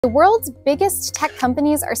The world's biggest tech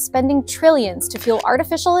companies are spending trillions to fuel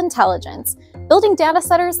artificial intelligence, building data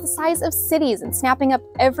centers the size of cities and snapping up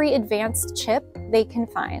every advanced chip they can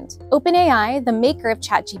find. OpenAI, the maker of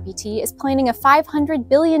ChatGPT, is planning a $500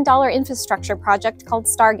 billion infrastructure project called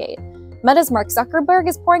Stargate. Meta's Mark Zuckerberg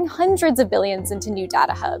is pouring hundreds of billions into new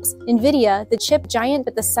data hubs. Nvidia, the chip giant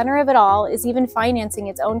at the center of it all, is even financing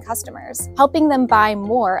its own customers, helping them buy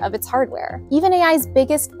more of its hardware. Even AI's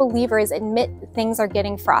biggest believers admit that things are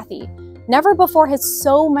getting frothy. Never before has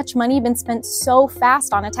so much money been spent so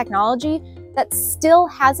fast on a technology that still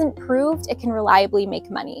hasn't proved it can reliably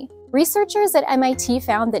make money. Researchers at MIT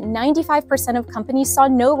found that 95% of companies saw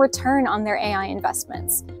no return on their AI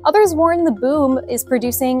investments. Others warn the boom is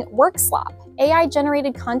producing work slop,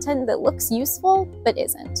 AI-generated content that looks useful but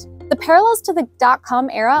isn't. The parallels to the dot-com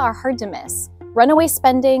era are hard to miss. Runaway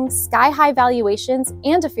spending, sky-high valuations,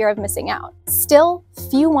 and a fear of missing out. Still,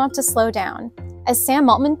 few want to slow down. As Sam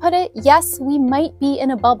Altman put it, yes, we might be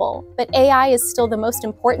in a bubble, but AI is still the most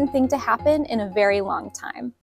important thing to happen in a very long time.